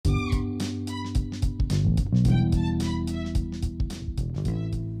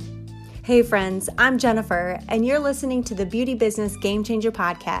Hey friends, I'm Jennifer, and you're listening to the Beauty Business Game Changer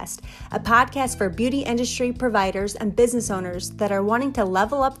Podcast, a podcast for beauty industry providers and business owners that are wanting to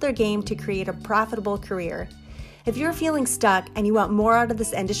level up their game to create a profitable career. If you're feeling stuck and you want more out of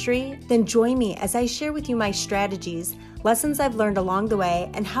this industry, then join me as I share with you my strategies, lessons I've learned along the way,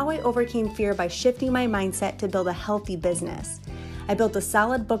 and how I overcame fear by shifting my mindset to build a healthy business. I built a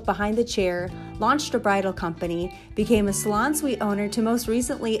solid book behind the chair, launched a bridal company, became a salon suite owner, to most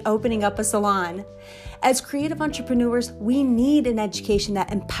recently opening up a salon. As creative entrepreneurs, we need an education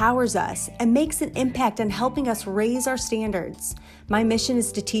that empowers us and makes an impact on helping us raise our standards. My mission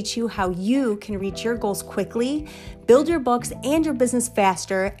is to teach you how you can reach your goals quickly, build your books and your business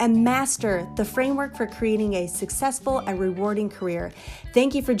faster, and master the framework for creating a successful and rewarding career.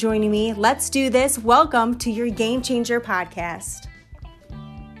 Thank you for joining me. Let's do this. Welcome to your Game Changer Podcast.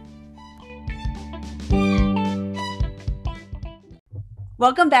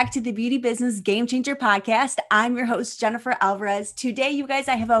 Welcome back to the Beauty Business Game Changer Podcast. I'm your host, Jennifer Alvarez. Today, you guys,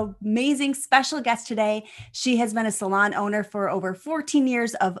 I have an amazing special guest today. She has been a salon owner for over 14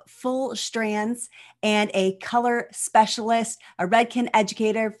 years of full strands and a color specialist, a Redken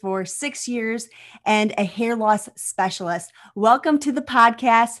educator for 6 years, and a hair loss specialist. Welcome to the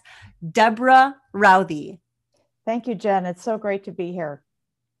podcast, Deborah Routhey. Thank you, Jen. It's so great to be here.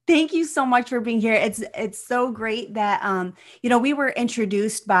 Thank you so much for being here. It's so great that, we were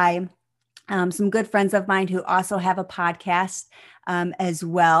introduced by some good friends of mine who also have a podcast as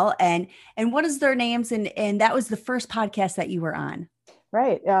well. And what is their names? And that was the first podcast that you were on.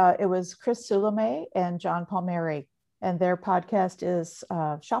 Right. It was Chris Sulame and John Palmieri, and their podcast is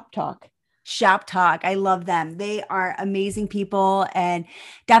Shop Talk. Shop Talk. I love them. They are amazing people. And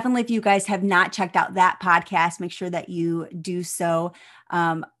definitely, if you guys have not checked out that podcast, make sure that you do so.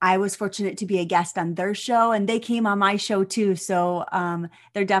 I was fortunate to be a guest on their show, and they came on my show too. So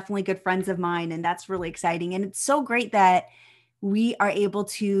they're definitely good friends of mine, and that's really exciting. And it's so great that we are able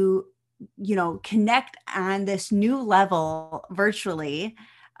to, connect on this new level virtually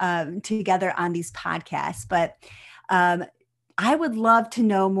together on these podcasts. But I would love to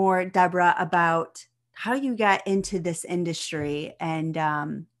know more, Deborah, about how you got into this industry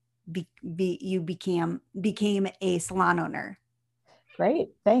and you became a salon owner. Great,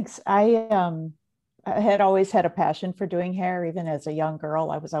 thanks. I had always had a passion for doing hair. Even as a young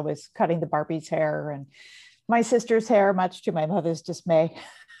girl, I was always cutting the Barbie's hair and my sister's hair, much to my mother's dismay,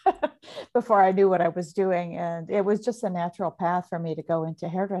 before I knew what I was doing. And it was just a natural path for me to go into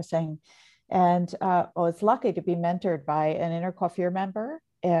hairdressing. And I was lucky to be mentored by an inner coiffure member.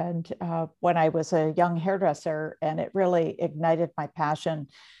 And when I was a young hairdresser, and it really ignited my passion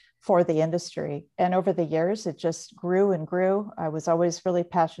for the industry. And over the years, it just grew and grew. I was always really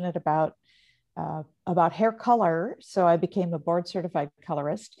passionate about hair color. So I became a board certified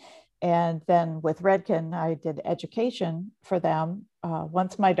colorist. And then with Redken, I did education for them.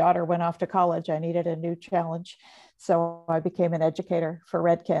 Once my daughter went off to college, I needed a new challenge. So I became an educator for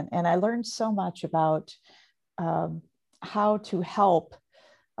Redken. And I learned so much about how to help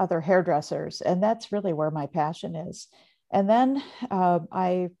other hairdressers. And that's really where my passion is. And then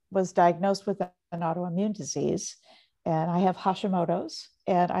I was diagnosed with an autoimmune disease, and I have Hashimoto's,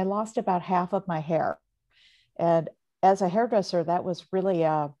 and I lost about half of my hair. And as a hairdresser, that was really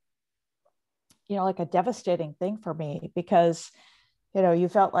like a devastating thing for me, because you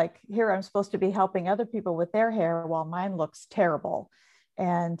felt like, here I'm supposed to be helping other people with their hair while mine looks terrible.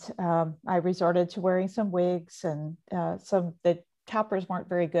 And I resorted to wearing some wigs, and the toppers weren't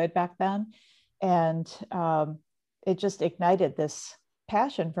very good back then. And it just ignited this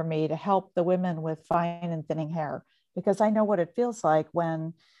passion for me to help the women with fine and thinning hair, because I know what it feels like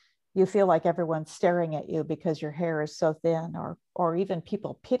when you feel like everyone's staring at you because your hair is so thin, or even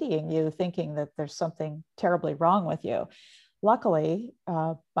people pitying you, thinking that there's something terribly wrong with you. Luckily,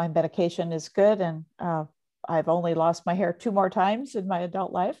 my medication is good, and I've only lost my hair 2 more times in my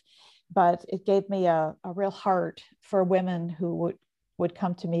adult life, but it gave me a real heart for women who would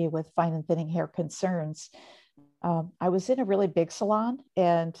come to me with fine and thinning hair concerns. I was in a really big salon,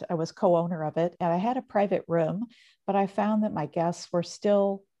 and I was co-owner of it, and I had a private room, but I found that my guests were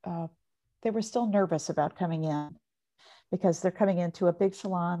still nervous about coming in, because they're coming into a big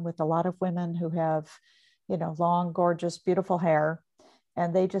salon with a lot of women who have, long, gorgeous, beautiful hair,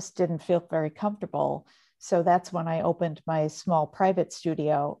 and they just didn't feel very comfortable. So that's when I opened my small private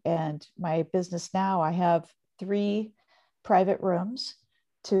studio. And my business now, I have 3 private rooms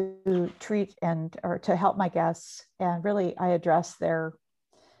to treat or to help my guests. And really, I address their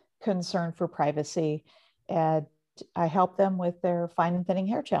concern for privacy, and I help them with their fine and thinning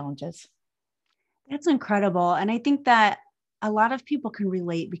hair challenges. That's incredible. And I think that a lot of people can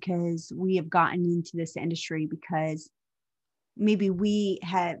relate because we have gotten into this industry because maybe we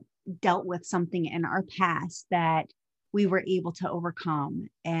have dealt with something in our past that we were able to overcome,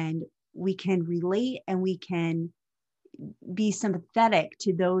 and we can relate and we can be sympathetic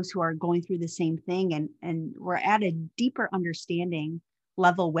to those who are going through the same thing. And we're at a deeper understanding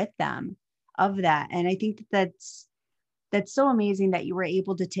level with them of that. And I think that's so amazing that you were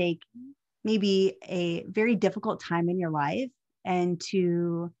able to take maybe a very difficult time in your life and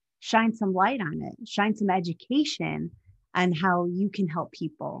to shine some light on it, shine some education on how you can help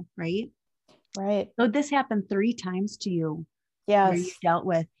people, right? Right. So this happened 3 times to you. Yes. Where you dealt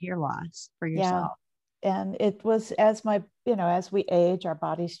with hair loss for yourself. Yeah. And it was as as we age, our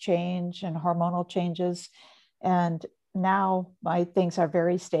bodies change and hormonal changes. And now my things are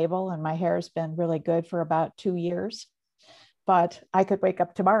very stable and my hair has been really good for about 2 years. But I could wake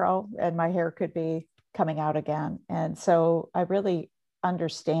up tomorrow and my hair could be coming out again. And so I really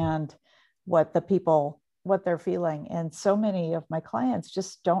understand what they're feeling. And so many of my clients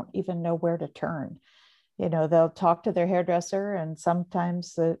just don't even know where to turn. They'll talk to their hairdresser, and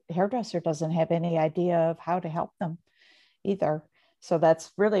sometimes the hairdresser doesn't have any idea of how to help them either. So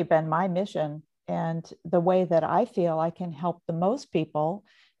that's really been my mission. And the way that I feel I can help the most people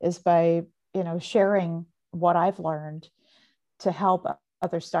is by, sharing what I've learned to help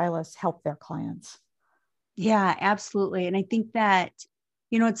other stylists help their clients. Yeah, absolutely. And I think that,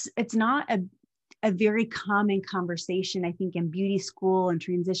 it's not a very common conversation, I think, in beauty school and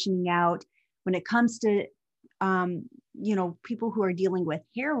transitioning out when it comes to, people who are dealing with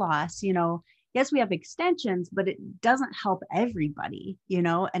hair loss. Yes, we have extensions, but it doesn't help everybody,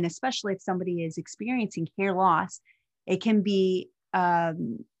 and especially if somebody is experiencing hair loss, it can be,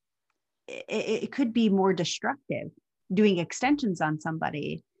 it could be more destructive doing extensions on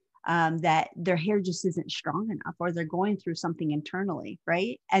somebody that their hair just isn't strong enough, or they're going through something internally,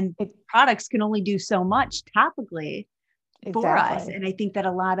 right? And products can only do so much topically for us. And I think that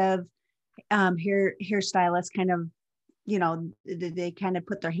a lot of hairstylists kind of, they kind of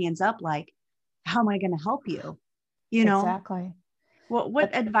put their hands up like, how am I going to help you? Exactly.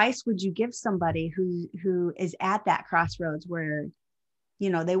 What advice would you give somebody who is at that crossroads where,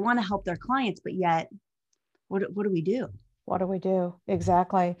 they want to help their clients, but yet what do we do? What do we do?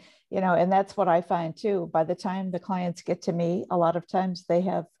 Exactly. And that's what I find too. By the time the clients get to me, a lot of times they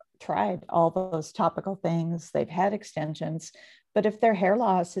have tried all those topical things, they've had extensions, but if their hair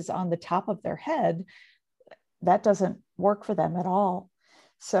loss is on the top of their head, that doesn't work for them at all.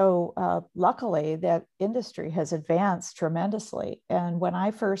 So luckily, that industry has advanced tremendously. And when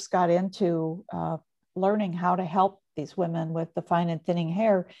I first got into learning how to help these women with the fine and thinning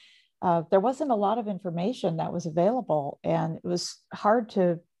hair, there wasn't a lot of information that was available, and it was hard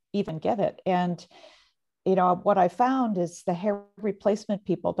to even get it. And what I found is the hair replacement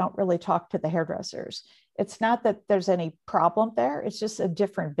people don't really talk to the hairdressers. It's not that there's any problem there, it's just a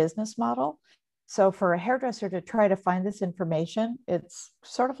different business model. So for a hairdresser to try to find this information, it's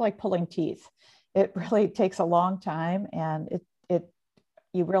sort of like pulling teeth. It really takes a long time, and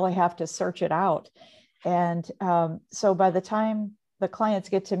you really have to search it out. And so by the time the clients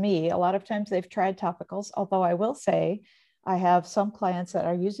get to me, a lot of times they've tried topicals, although I will say I have some clients that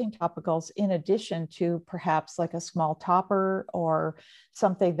are using topicals in addition to perhaps like a small topper or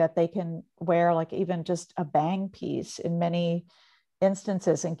something that they can wear, like even just a bang piece in many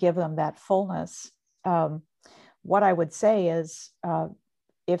instances, and give them that fullness. What I would say is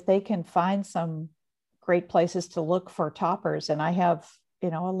if they can find some great places to look for toppers, and I have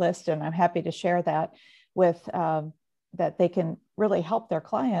a list, and I'm happy to share that with that they can really help their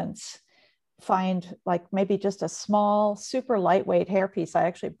clients find like maybe just a small, super lightweight hairpiece. I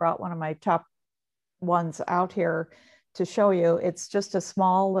actually brought one of my top ones out here to show you. It's just a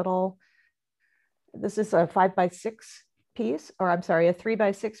small little, this is a 5x6 piece, or I'm sorry, a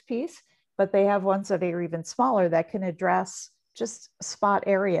 3x6 piece, but they have ones that are even smaller that can address just spot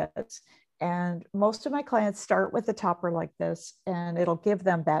areas. And most of my clients start with a topper like this, and it'll give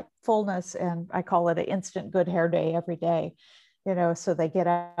them that fullness. And I call it an instant good hair day every day, so they get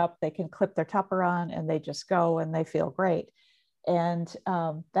up, they can clip their topper on, and they just go and they feel great. And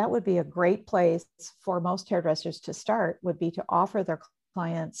that would be a great place for most hairdressers to start, would be to offer their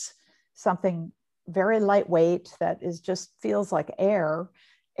clients something very lightweight that is just feels like air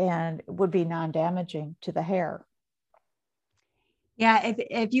and would be non-damaging to the hair. Yeah,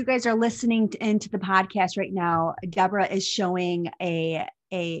 if you guys are listening into the podcast right now, Deborah is showing a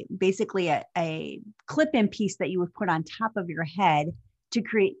basically a clip-in piece that you would put on top of your head to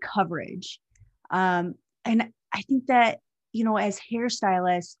create coverage. And I think that, as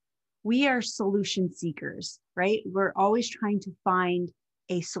hairstylists, we are solution seekers, right? We're always trying to find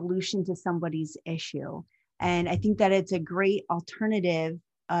a solution to somebody's issue. And I think that it's a great alternative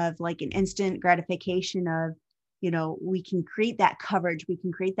of like an instant gratification of, we can create that coverage, we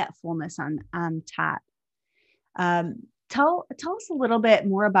can create that fullness on top. Tell us a little bit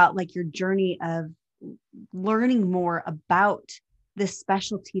more about like your journey of learning more about the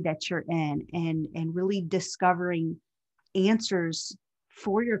specialty that you're in and really discovering answers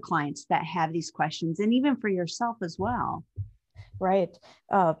for your clients that have these questions, and even for yourself as well. Right.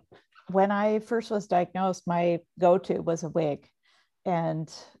 When I first was diagnosed, my go-to was a wig.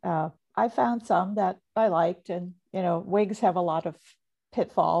 And I found some that I liked. And, wigs have a lot of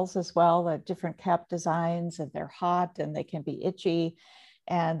pitfalls as well, different cap designs, and they're hot and they can be itchy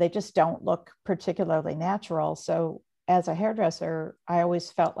and they just don't look particularly natural. So as a hairdresser, I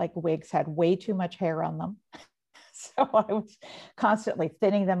always felt like wigs had way too much hair on them. So I was constantly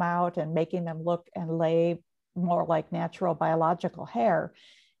thinning them out and making them look and lay more like natural biological hair.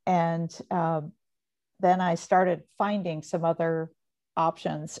 And then I started finding some other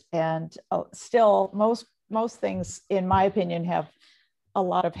options. And still, most things, in my opinion, have a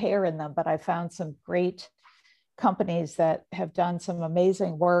lot of hair in them, but I found some great companies that have done some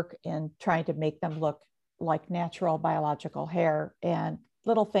amazing work in trying to make them look like natural biological hair. And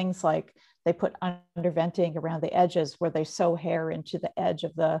little things like they put underventing around the edges where they sew hair into the edge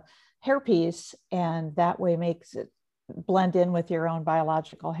of the hairpiece, and that way makes it blend in with your own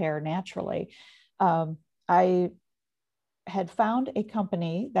biological hair naturally. I had found a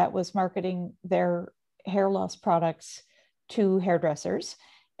company that was marketing their hair loss products to hairdressers,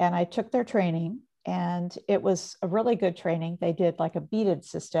 and I took their training, and it was a really good training. They did like a beaded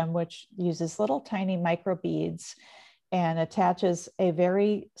system, which uses little tiny micro beads and attaches a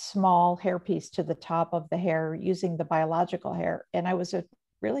very small hairpiece to the top of the hair using the biological hair. And I was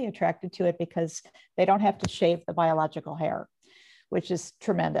really attracted to it because they don't have to shave the biological hair, which is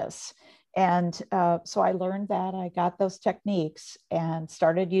tremendous. And so I learned that. I got those techniques and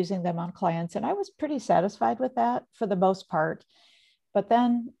started using them on clients. And I was pretty satisfied with that for the most part. But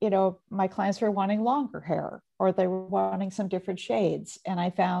then, my clients were wanting longer hair, or they were wanting some different shades. And I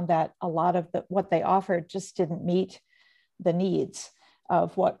found that a lot of what they offered just didn't meet the needs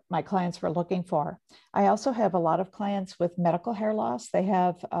of what my clients were looking for. I also have a lot of clients with medical hair loss. They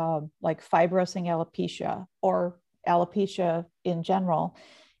have like fibrosing alopecia or alopecia in general.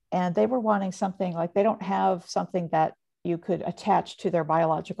 And they were wanting something like, they don't have something that you could attach to their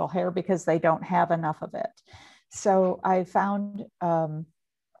biological hair because they don't have enough of it. So I found a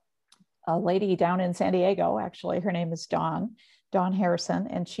lady down in San Diego, actually, her name is Dawn Harrison,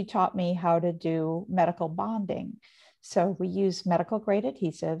 and she taught me how to do medical bonding. So we use medical grade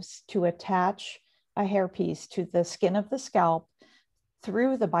adhesives to attach a hairpiece to the skin of the scalp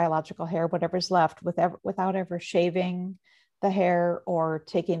through the biological hair, whatever's left, without ever shaving the hair or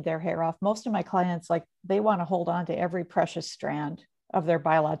taking their hair off. Most of my clients, they want to hold on to every precious strand of their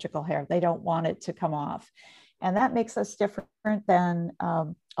biological hair. They don't want it to come off. And that makes us different than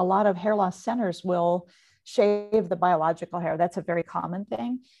a lot of hair loss centers will shave the biological hair. That's a very common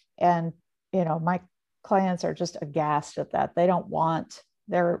thing. And, my clients are just aghast at that. They don't want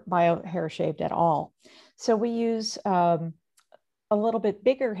their bio hair shaved at all. So we use a little bit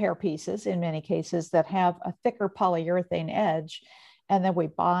bigger hair pieces in many cases that have a thicker polyurethane edge. And then we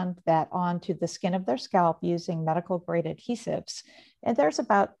bond that onto the skin of their scalp using medical grade adhesives. And there's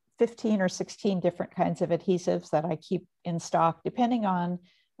about 15 or 16 different kinds of adhesives that I keep in stock, depending on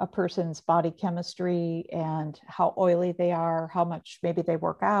a person's body chemistry and how oily they are, how much maybe they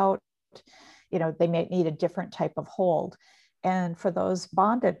work out. They may need a different type of hold. And for those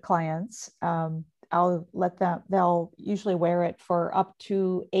bonded clients, I'll let them, they'll usually wear it for up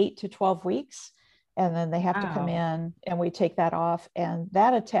to 8 to 12 weeks. And then they have to come in and we take that off. And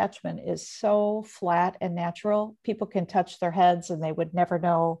that attachment is so flat and natural. People can touch their heads and they would never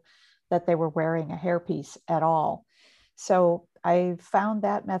know that they were wearing a hairpiece at all. So I found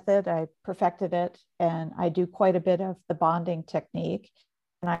that method, I perfected it, and I do quite a bit of the bonding technique.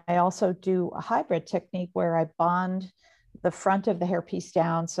 And I also do a hybrid technique where I bond the front of the hairpiece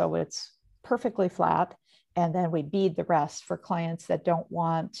down so it's perfectly flat. And then we bead the rest for clients that don't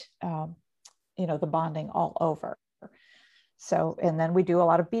want the bonding all over. So, and then we do a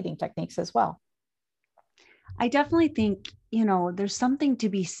lot of beading techniques as well. I definitely think, there's something to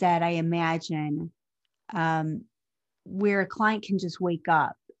be said, I imagine, where a client can just wake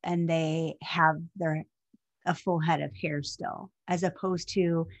up and they have a full head of hair still, as opposed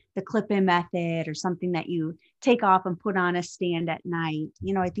to the clip-in method or something that you take off and put on a stand at night.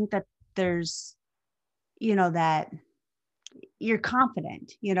 I think that there's, that you're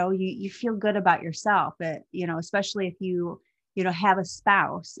confident, you feel good about yourself, but, especially if you have a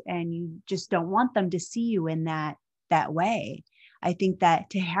spouse and you just don't want them to see you in that way. I think that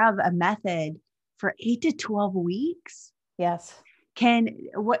to have a method for 8 to 12 weeks, Yes.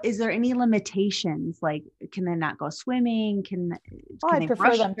 Is there any limitations? Like, can they not go swimming? Can I they prefer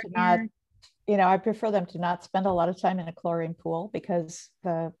brush them their to not, hair? I prefer them to not spend a lot of time in a chlorine pool, because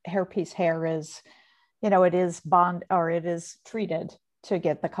the hairpiece hair is, it is bond, or it is treated to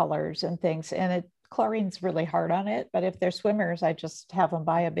get the colors and things. And chlorine's really hard on it. But if they're swimmers, I just have them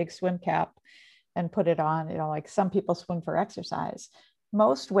buy a big swim cap and put it on. Like some people swim for exercise.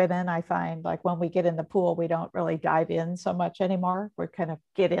 Most women, I find, like when we get in the pool, we don't really dive in so much anymore. We kind of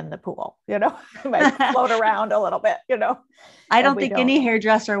get in the pool, might float around a little bit, I don't think any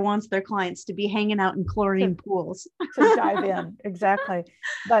hairdresser wants their clients to be hanging out in chlorine pools. To dive in. Exactly.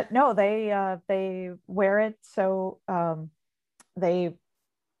 But no, they wear it. So they,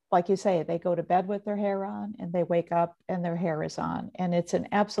 like you say, they go to bed with their hair on and they wake up and their hair is on. And it's an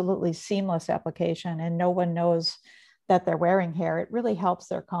absolutely seamless application, and no one knows that they're wearing hair. It really helps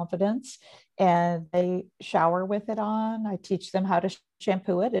their confidence, and they shower with it on. I teach them how to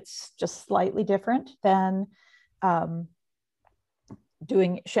shampoo it. It's just slightly different than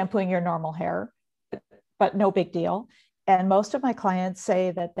shampooing your normal hair, but no big deal. And most of my clients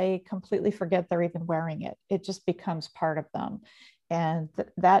say that they completely forget they're even wearing it. It just becomes part of them. And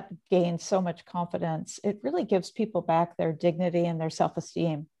that gains so much confidence. It really gives people back their dignity and their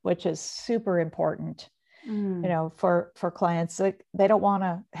self-esteem, which is super important. For clients. Like, they don't want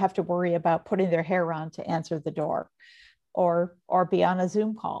to have to worry about putting their hair on to answer the door or be on a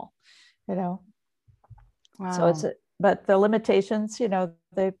Zoom call, Wow. So but the limitations,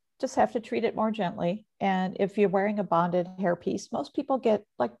 they just have to treat it more gently. And if you're wearing a bonded hairpiece, most people get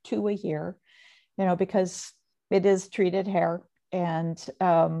like 2 a year, because it is treated hair, and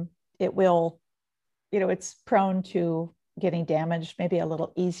it will, it's prone to getting damaged maybe a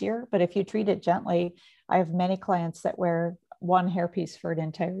little easier. But if you treat it gently, I have many clients that wear one hairpiece for an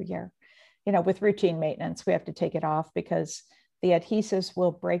entire year. With routine maintenance, we have to take it off because the adhesives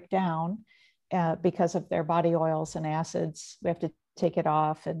will break down because of their body oils and acids. We have to take it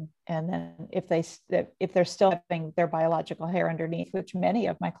off. And then if they're still having their biological hair underneath, which many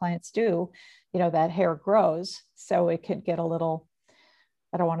of my clients do, that hair grows. So it could get a little,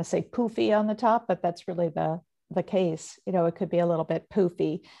 I don't want to say poofy on the top, but that's really the case. It could be a little bit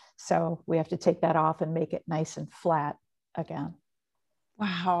poofy. So we have to take that off and make it nice and flat again.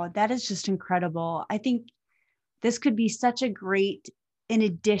 Wow, that is just incredible. I think this could be such a great, in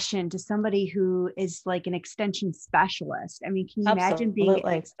addition to somebody who is like an extension specialist. I mean, can you imagine being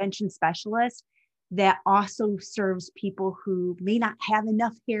an extension specialist that also serves people who may not have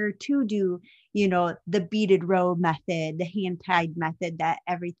enough hair to do, the beaded row method, the hand tied method,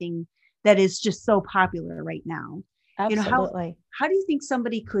 that is just so popular right now. Absolutely. How do you think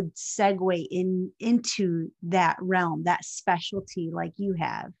somebody could segue into that realm, that specialty like you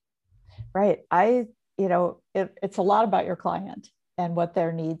have? Right. It's a lot about your client and what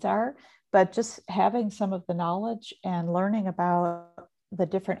their needs are, but just having some of the knowledge and learning about the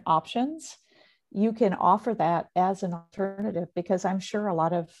different options, you can offer that as an alternative, because I'm sure a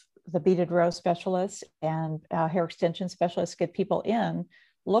lot of the beaded row specialists and hair extension specialists get people in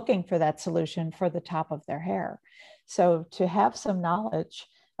looking for that solution for the top of their hair. So to have some knowledge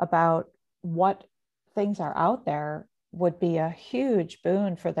about what things are out there would be a huge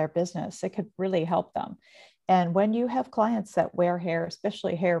boon for their business. It could really help them. And when you have clients that wear hair,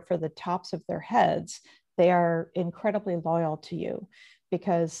 especially hair for the tops of their heads, they are incredibly loyal to you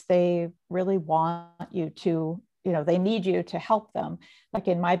because they really want you to, they need you to help them. Like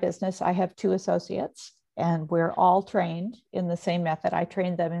in my business, I have 2 associates, and we're all trained in the same method. I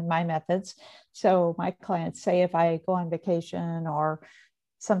trained them in my methods. So my clients say if I go on vacation or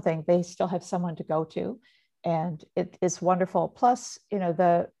something, they still have someone to go to. And it is wonderful. Plus,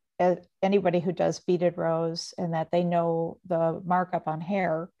 anybody who does beaded rows and that they know the markup on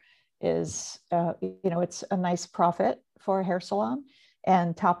hair is, it's a nice profit for a hair salon.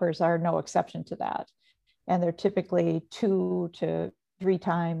 And toppers are no exception to that. And they're typically 2 to 3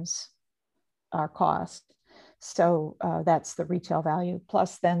 times our cost. So that's the retail value.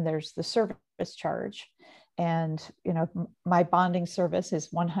 Plus then there's the service charge. And, my bonding service is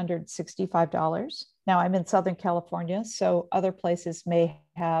 $165. Now I'm in Southern California, so other places may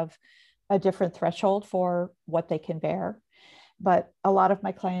have a different threshold for what they can bear. But a lot of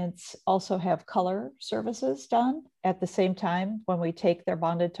my clients also have color services done at the same time when we take their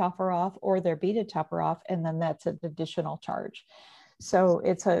bonded topper off or their beaded topper off, and then that's an additional charge. So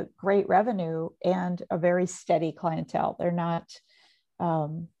it's a great revenue and a very steady clientele. They're not,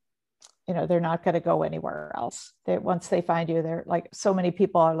 they're not going to go anywhere else. Once they find you, they're like, so many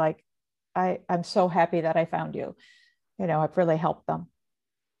people are like, I'm so happy that I found you. I've really helped them.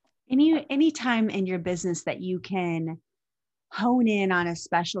 Any time in your business that you can hone in on a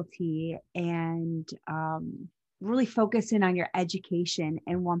specialty and really focus in on your education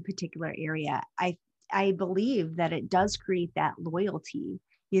in one particular area, I believe that it does create that loyalty,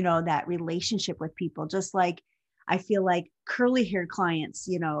 that relationship with people. Just like I feel like curly hair clients,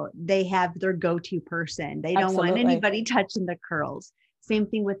 they have their go-to person. They don't want anybody touching the curls. Same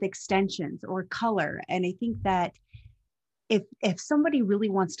thing with extensions or color. And I think that if somebody really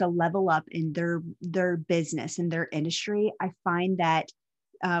wants to level up in their business and their industry, I find that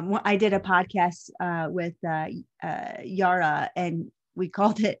I did a podcast with Yara, and we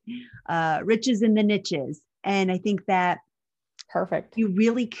called it Riches in the Niches. And I think that perfect. You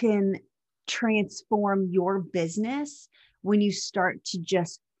really can transform your business when you start to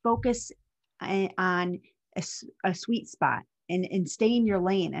just focus on a sweet spot and stay in your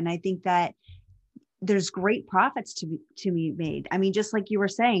lane. And I think that there's great profits to be made. I mean, just like you were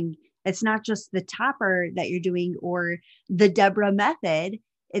saying, it's not just the topper that you're doing or the Deborah method.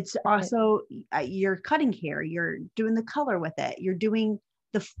 It's also you're cutting hair, you're doing the color with it, you're doing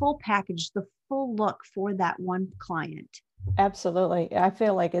the full package, the full look for that one client. Absolutely. I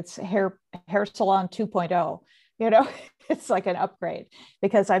feel like it's hair salon 2.0. It's like an upgrade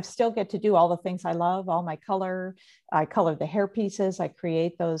because I still get to do all the things I love, all my color. I color the hair pieces. I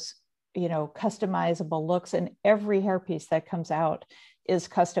create those customizable looks, and every hairpiece that comes out is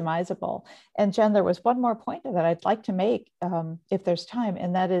customizable. And Jen, there was one more point that I'd like to make if there's time.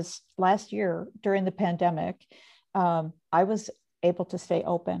 And that is last year during the pandemic, I was able to stay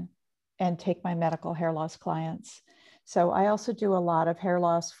open and take my medical hair loss clients. So I also do a lot of hair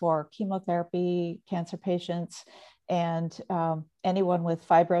loss for chemotherapy, cancer patients, and anyone with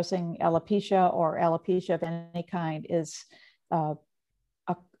fibrosing alopecia or alopecia of any kind is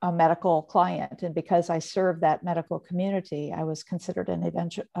a medical client. And because I serve that medical community, I was considered an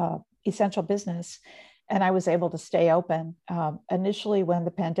essential business, and I was able to stay open. Initially, when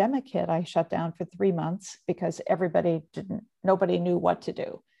the pandemic hit, I shut down for 3 months because nobody knew what to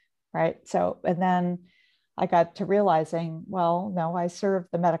do, right? So, and then I got to realizing, well, no, I serve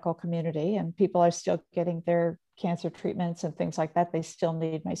the medical community and people are still getting their cancer treatments and things like that. They still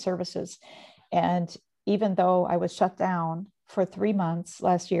need my services. And even though I was shut down for 3 months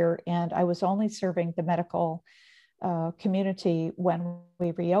last year, and I was only serving the medical community when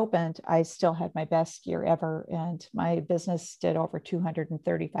we reopened, I still had my best year ever. And my business did over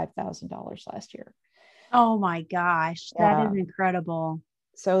 $235,000 last year. Oh my gosh, that is incredible.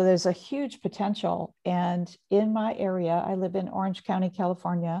 So there's a huge potential. And in my area, I live in Orange County,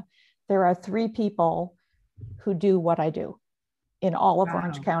 California. There are 3 people who do what I do in all of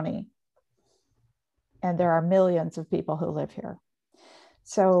Orange County. And there are millions of people who live here.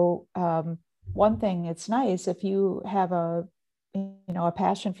 So one thing, it's nice if you have a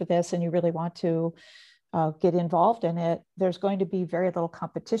passion for this and you really want to get involved in it, there's going to be very little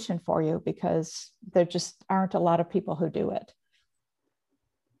competition for you because there just aren't a lot of people who do it.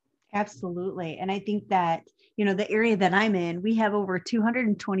 Absolutely. And I think that, the area that I'm in, we have over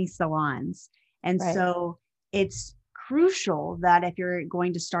 220 salons. And so it's crucial that if you're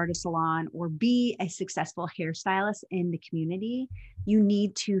going to start a salon or be a successful hairstylist in the community, you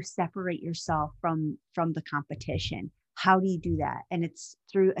need to separate yourself from the competition. How do you do that? And it's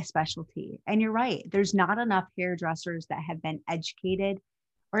through a specialty. And you're right. There's not enough hairdressers that have been educated,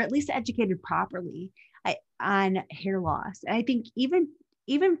 or at least educated properly on hair loss. And I think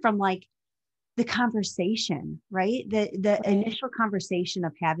even from like the conversation, right? The initial conversation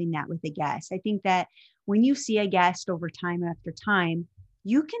of having that with a guest. I think that when you see a guest over time after time,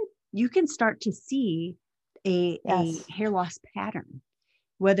 you can start to see a hair loss pattern,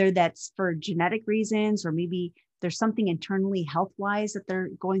 whether that's for genetic reasons or maybe there's something internally health-wise that they're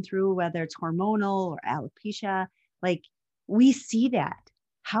going through, whether it's hormonal or alopecia. Like we see that.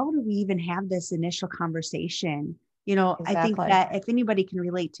 How do we even have this initial conversation? Exactly. I think that if anybody can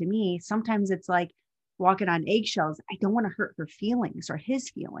relate to me, sometimes it's like walking on eggshells. I don't want to hurt her feelings or his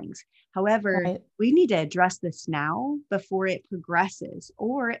feelings. However, we need to address this now before it progresses,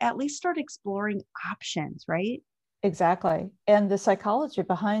 or at least start exploring options, right? Exactly. And the psychology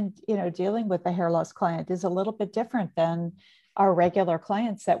behind, dealing with the hair loss client is a little bit different than our regular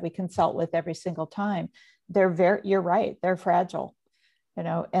clients that we consult with every single time. You're right. They're fragile,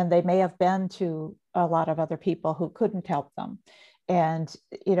 and they may have been to a lot of other people who couldn't help them. And,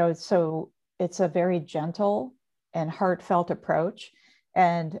 so it's a very gentle and heartfelt approach.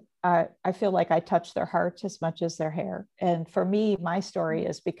 And I feel like I touch their heart as much as their hair. And for me, my story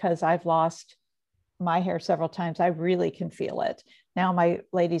is because I've lost my hair several times, I really can feel it. Now, my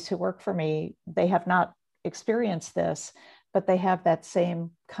ladies who work for me, they have not experienced this, but they have that same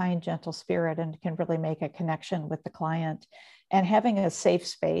kind, gentle spirit and can really make a connection with the client. And having a safe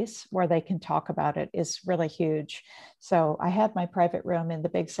space where they can talk about it is really huge. So I had my private room in the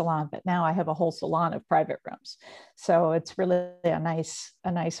big salon, but now I have a whole salon of private rooms. So it's really a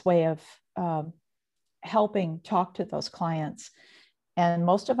nice way of helping talk to those clients. And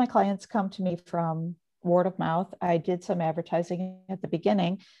most of my clients come to me from word of mouth. I did some advertising at the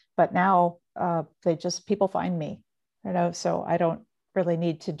beginning, but now people find me, so I don't really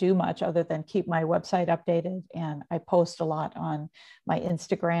need to do much other than keep my website updated. And I post a lot on my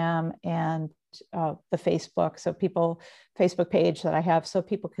Instagram and the Facebook. So Facebook page that I have, so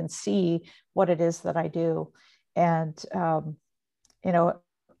people can see what it is that I do. And,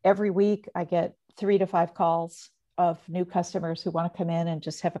 every week I get 3 to 5 calls of new customers who want to come in and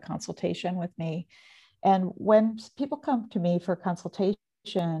just have a consultation with me. And when people come to me for consultation,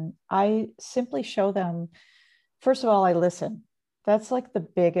 I simply show them, first of all, I listen. That's like the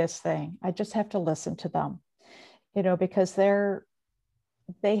biggest thing. I just have to listen to them, because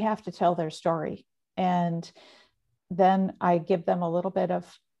they have to tell their story. And then I give them a little bit of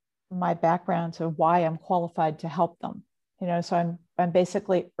my background to why I'm qualified to help them. So I'm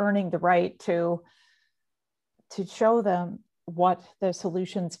basically earning the right to show them what their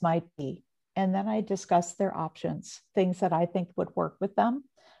solutions might be. And then I discuss their options, things that I think would work with them,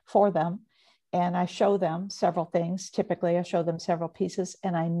 for them. And I show them several things. Typically, I show them several pieces,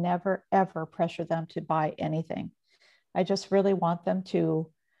 and I never, ever pressure them to buy anything. I just really want them to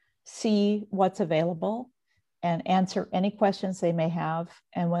see what's available and answer any questions they may have.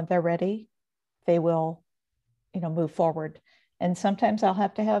 And when they're ready, they will, move forward. And sometimes I'll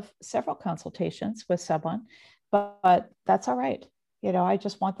have to have several consultations with someone, but that's all right. I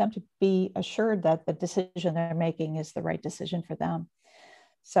just want them to be assured that the decision they're making is the right decision for them.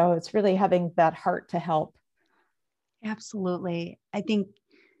 So it's really having that heart to help. Absolutely. I think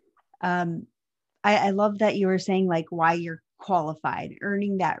I love that you were saying like why you're qualified,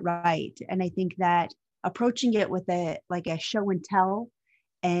 earning that right. And I think that approaching it with a show and tell,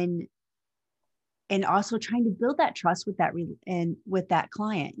 and also trying to build that trust with that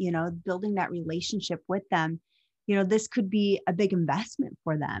client, building that relationship with them. This could be a big investment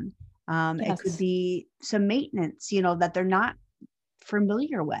for them. Yes. It could be some maintenance, that they're not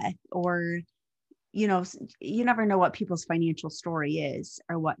familiar with, or, you never know what people's financial story is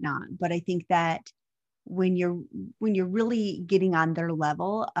or whatnot. But I think that when you're really getting on their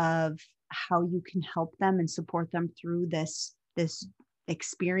level of how you can help them and support them through this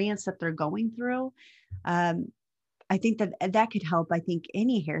experience that they're going through, I think that could help. I think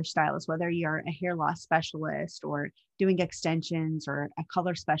any hairstylist, whether you're a hair loss specialist or doing extensions or a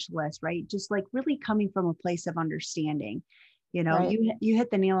color specialist, right? Just like really coming from a place of understanding, Right. you hit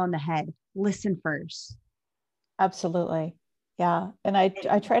the nail on the head. Listen first. Absolutely. Yeah. And I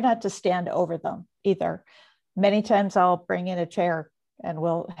try not to stand over them either. Many times I'll bring in a chair and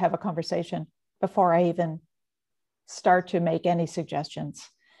we'll have a conversation before I even start to make any suggestions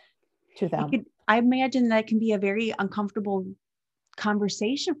to them. I imagine that can be a very uncomfortable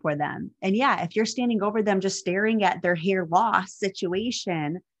conversation for them. And yeah, if you're standing over them, just staring at their hair loss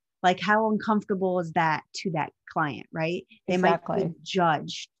situation, like how uncomfortable is that to that client, right? They Exactly. might feel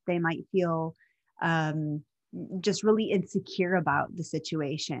judged. They might feel just really insecure about the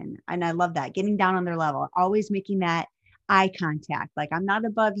situation. And I love that, getting down on their level, always making that eye contact. Like, I'm not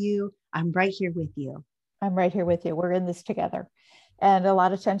above you. I'm right here with you. I'm right here with you. We're in this together. And a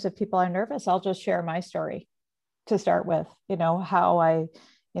lot of times if people are nervous, I'll just share my story to start with, how I,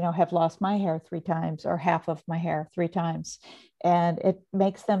 have lost my hair 3 times or half of my hair 3 times. And it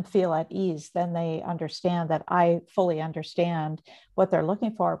makes them feel at ease. Then they understand that I fully understand what they're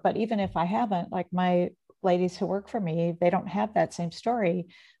looking for. But even if I haven't, like my ladies who work for me, they don't have that same story,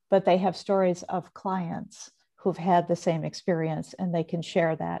 but they have stories of clients who've had the same experience, and they can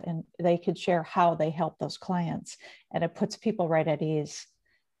share that, and they could share how they help those clients, and it puts people right at ease.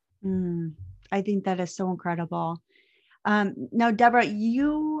 I think that is so incredible. Now, Deborah,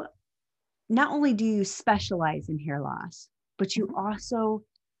 you not only do you specialize in hair loss, but you also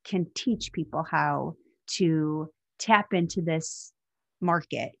can teach people how to tap into this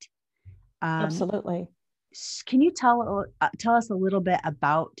market. Absolutely. Can you tell us a little bit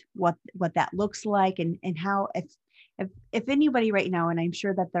about what that looks like, and how if anybody right now, and I'm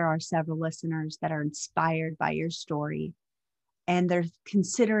sure that there are several listeners that are inspired by your story and they're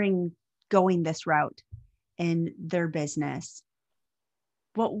considering going this route, in their business,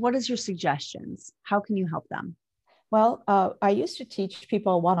 what is your suggestions? How can you help them? Well, I used to teach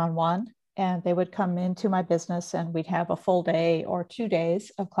people one-on-one, and they would come into my business and we'd have a full day or 2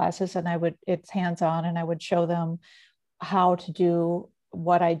 days of classes, and it's hands-on, and I would show them how to do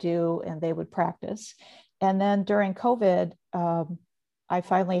what I do, and they would practice. And then during COVID, I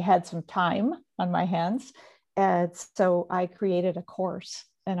finally had some time on my hands. And so I created a course,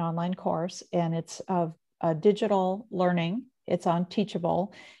 an online course, and it's of digital learning. It's on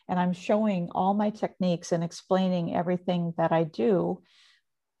Teachable, and I'm showing all my techniques and explaining everything that I do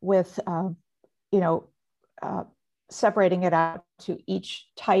with, separating it out to each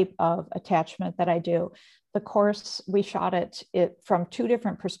type of attachment that I do. The course, we shot it from two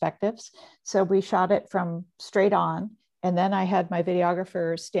different perspectives. So we shot it from straight on, and then I had my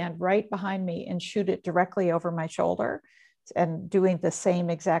videographer stand right behind me and shoot it directly over my shoulder, and doing the same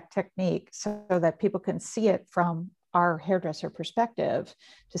exact technique so that people can see it from our hairdresser perspective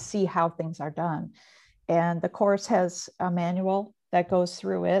to see how things are done. And the course has a manual that goes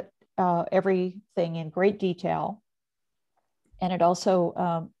through it, everything in great detail. And it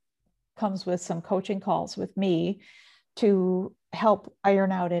also comes with some coaching calls with me to help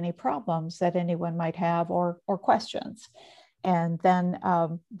iron out any problems that anyone might have, or questions. And then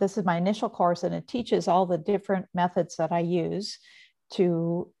this is my initial course, and it teaches all the different methods that I use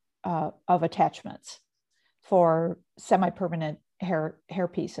of attachments for semi-permanent hair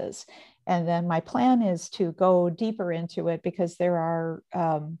pieces. And then my plan is to go deeper into it, because there are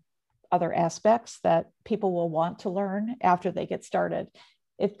other aspects that people will want to learn after they get started.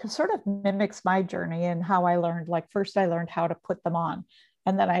 It sort of mimics my journey and how I learned. Like, first I learned how to put them on,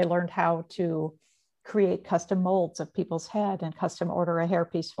 and then I learned how to create custom molds of people's head and custom order a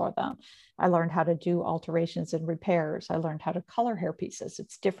hairpiece for them. I learned how to do alterations and repairs. I learned how to color hair pieces.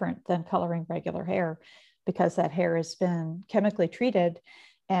 It's different than coloring regular hair, because that hair has been chemically treated,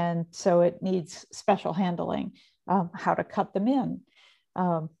 and so it needs special handling. How to cut them in,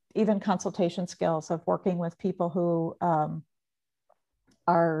 even consultation skills of working with people who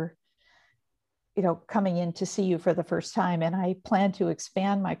are coming in to see you for the first time. And I plan to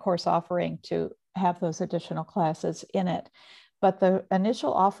expand my course offering to have those additional classes in it. But the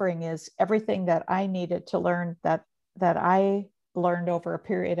initial offering is everything that I needed to learn, that I learned over a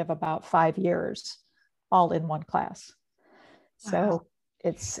period of about 5 years, all in one class. Wow. So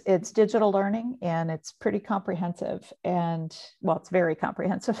it's digital learning, and it's pretty comprehensive, and well, it's very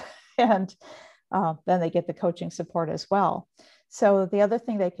comprehensive. And then they get the coaching support as well. So the other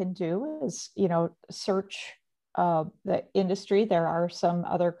thing they can do is, search the industry. There are some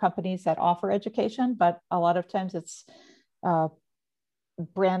other companies that offer education, but a lot of times it's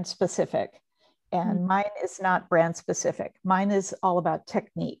brand specific. And mine is not brand specific. Mine is all about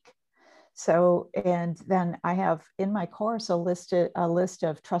technique. So, and then I have in my course a list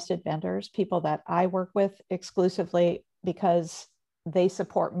of trusted vendors, people that I work with exclusively because they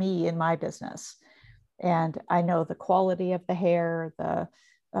support me in my business. And I know the quality of the hair, the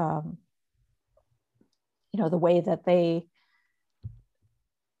way that they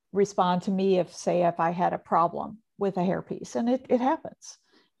respond to me if I had a problem with a hairpiece. And it happens.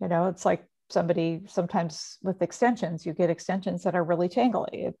 It's like somebody, sometimes with extensions, you get extensions that are really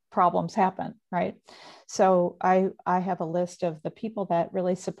tangly. Problems happen, right? So I have a list of the people that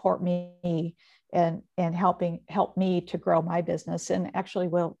really support me and help me to grow my business, and actually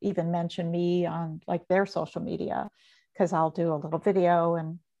will even mention me on like their social media, because I'll do a little video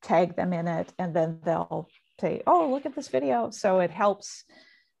and tag them in it, and then they'll say, oh, look at this video. So it helps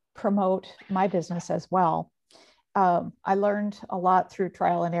promote my business as well. I learned a lot through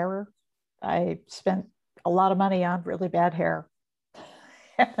trial and error. I spent a lot of money on really bad hair.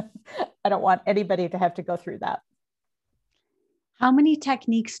 I don't want anybody to have to go through that. How many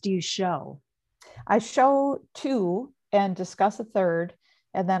techniques do you show? I show 2 and discuss a third.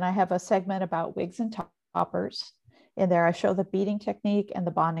 And then I have a segment about wigs and toppers. In there, I show the beading technique and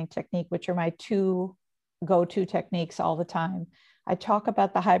the bonding technique, which are my 2 go-to techniques all the time. I talk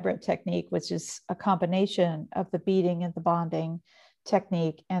about the hybrid technique, which is a combination of the beading and the bonding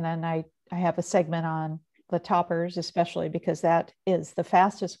technique. And then I have a segment on the toppers, especially because that is the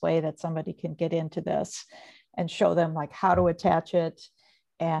fastest way that somebody can get into this, and show them like how to attach it,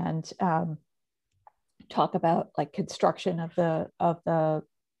 and talk about like construction of the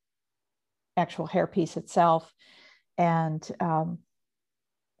actual hairpiece itself. And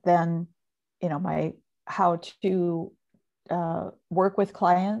then, my how to work with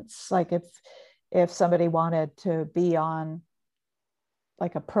clients, like if somebody wanted to be on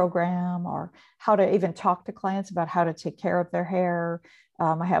like a program, or how to even talk to clients about how to take care of their hair.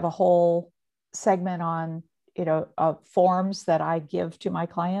 I have a whole segment on forms that I give to my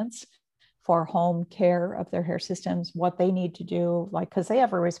clients for home care of their hair systems, what they need to do, like, because they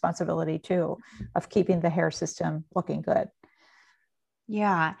have a responsibility too of keeping the hair system looking good.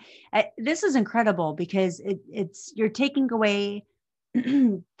 Yeah, this is incredible because you're taking away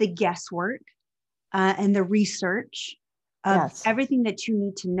the guesswork and the research of everything that you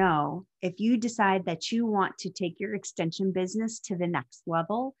need to know. If you decide that you want to take your extension business to the next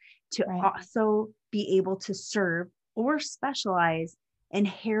level, to also be able to serve or specialize in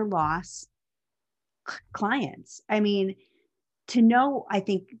hair loss clients. I mean, to know, I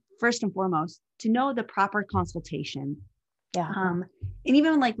think first and foremost, to know the proper consultation. And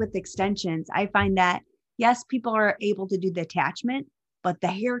even like with extensions, I find that yes, people are able to do the attachment, but the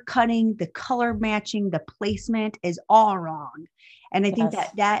hair cutting, the color matching, the placement is all wrong. And I think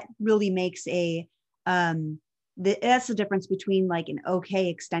that really makes that's the difference between like an okay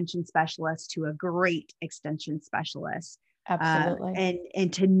extension specialist to a great extension specialist. Absolutely.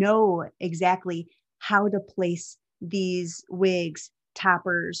 And to know exactly how to place these wigs,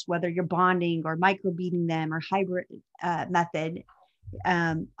 toppers, whether you're bonding or microbeading them or hybrid method.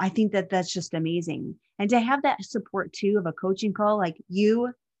 I think that's just amazing. And to have that support too of a coaching call, like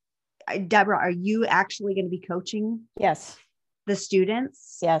you, Deborah, are you actually going to be coaching? Yes. The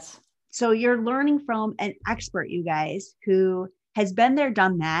students? Yes. So you're learning from an expert, you guys, who has been there,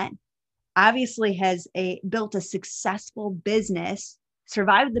 done that, obviously has built a successful business,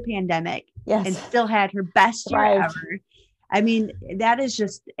 survived the pandemic, and still had her best year ever. I mean, that is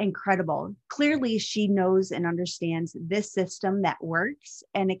just incredible. Clearly, she knows and understands this system that works,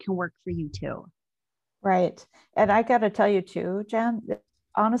 and it can work for you too. Right. And I got to tell you too, Jen,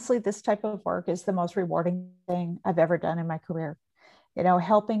 honestly, this type of work is the most rewarding thing I've ever done in my career.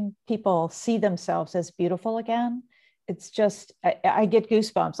 Helping people see themselves as beautiful again. It's just, I get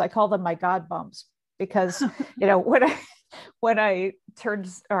goosebumps. I call them my God bumps because, when I turn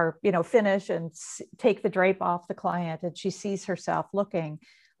or, finish and take the drape off the client and she sees herself looking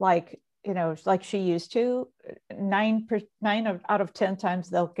like she used to, 9 out of 10 times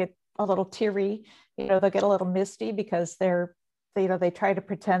they'll get a little teary, they'll get a little misty because they try to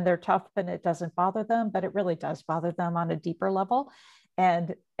pretend they're tough and it doesn't bother them, but it really does bother them on a deeper level.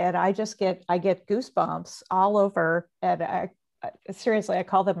 And I get goosebumps all over. And seriously, I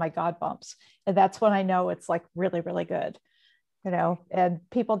call them my God bumps. And that's when I know it's like really, really good, and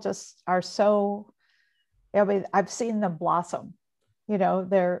people just are so, I've seen them blossom,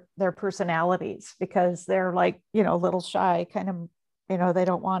 their personalities, because they're like, a little shy kind of, they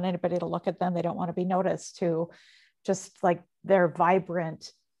don't want anybody to look at them. They don't want to be noticed, to just like their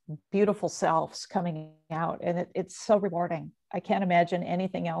vibrant, beautiful selves coming out. And it's so rewarding. I can't imagine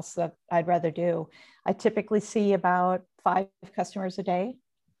anything else that I'd rather do. I typically see about 5 customers a day.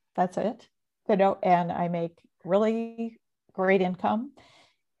 That's it, and I make really great income.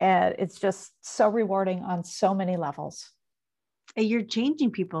 And it's just so rewarding on so many levels. You're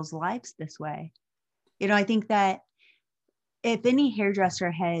changing people's lives this way. I think that if any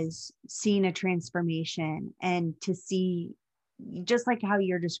hairdresser has seen a transformation, and to see, just like how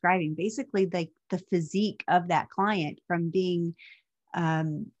you're describing, basically like the physique of that client from being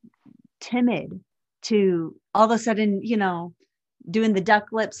timid to all of a sudden, doing the duck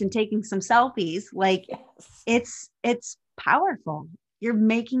lips and taking some selfies, like it's powerful. You're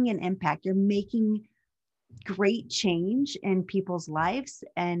making an impact. You're making great change in people's lives.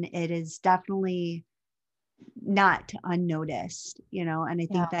 And it is definitely not unnoticed, and I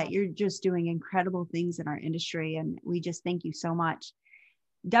think that you're just doing incredible things in our industry. And we just thank you so much.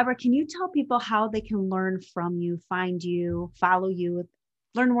 Deborah, can you tell people how they can learn from you, find you, follow you,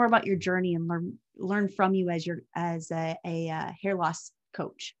 learn more about your journey, and learn from you as a hair loss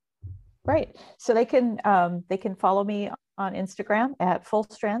coach? Right. So they can follow me on Instagram at Full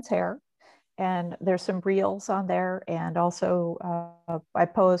Strands Hair, and there's some reels on there. And also I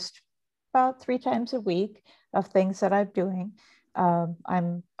post about 3 times a week of things that I'm doing.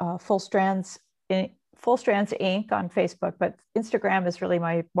 I'm Full Strands Inc. on Facebook, but Instagram is really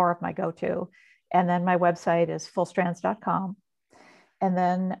more of my go-to. And then my website is fullstrands.com. And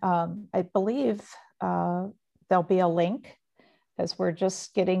then I believe there'll be a link, as we're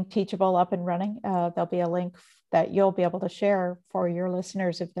just getting Teachable up and running. There'll be a link that you'll be able to share for your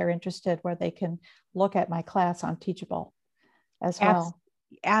listeners if they're interested, where they can look at my class on Teachable as well.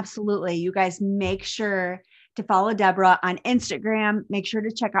 Absolutely. You guys make sure to follow Deborah on Instagram. Make sure to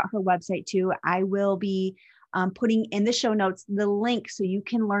check out her website too. I will be putting in the show notes the link so you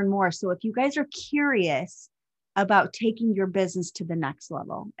can learn more. So if you guys are curious about taking your business to the next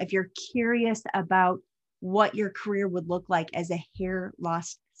level, if you're curious about what your career would look like as a hair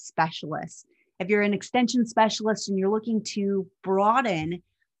loss specialist, If you're an extension specialist and you're looking to broaden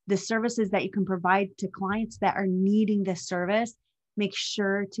the services that you can provide to clients that are needing this service, make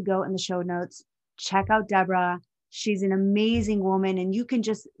sure to go in the show notes, check out Deborah. She's an amazing woman, and you can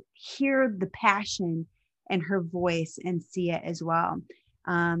just hear the passion in her voice and see it as well.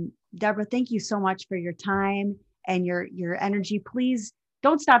 Deborah, thank you so much for your time and your energy. Please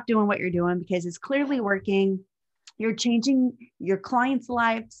don't stop doing what you're doing, because it's clearly working. You're changing your clients'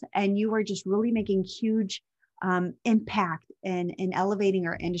 lives, and you are just really making huge impact in elevating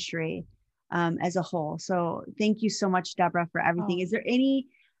our industry as a whole. So thank you so much, Deborah, for everything. Is there any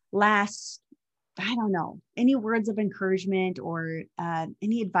last, any words of encouragement or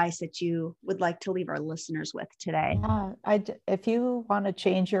any advice that you would like to leave our listeners with today? If you want to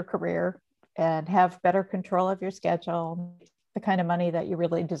change your career and have better control of your schedule, the kind of money that you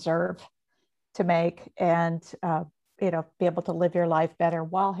really deserve to make, and be able to live your life better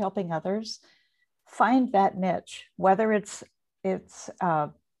while helping others, find that niche, whether it's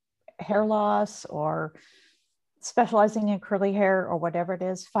hair loss or specializing in curly hair or whatever it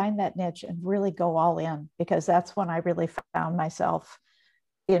is. Find that niche and really go all in, because that's when I really found myself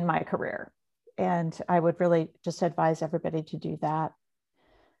in my career. And I would really just advise everybody to do that.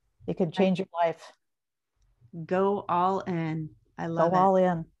 You can change your life. Go all in. I love it. Go all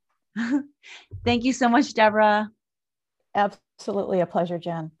in. Thank you so much, Deborah. Absolutely a pleasure,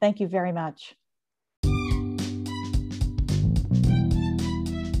 Jen. Thank you very much.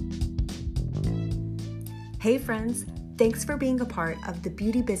 Hey friends, thanks for being a part of the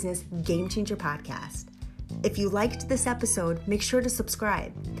Beauty Business Game Changer podcast. If you liked this episode, make sure to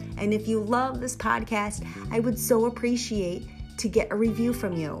subscribe. And if you love this podcast, I would so appreciate to get a review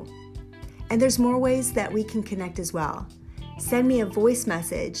from you. And there's more ways that we can connect as well. Send me a voice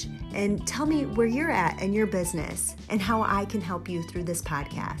message and tell me where you're at in your business and how I can help you through this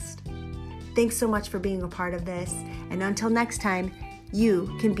podcast. Thanks so much for being a part of this. And until next time,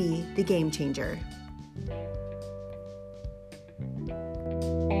 you can be the game changer.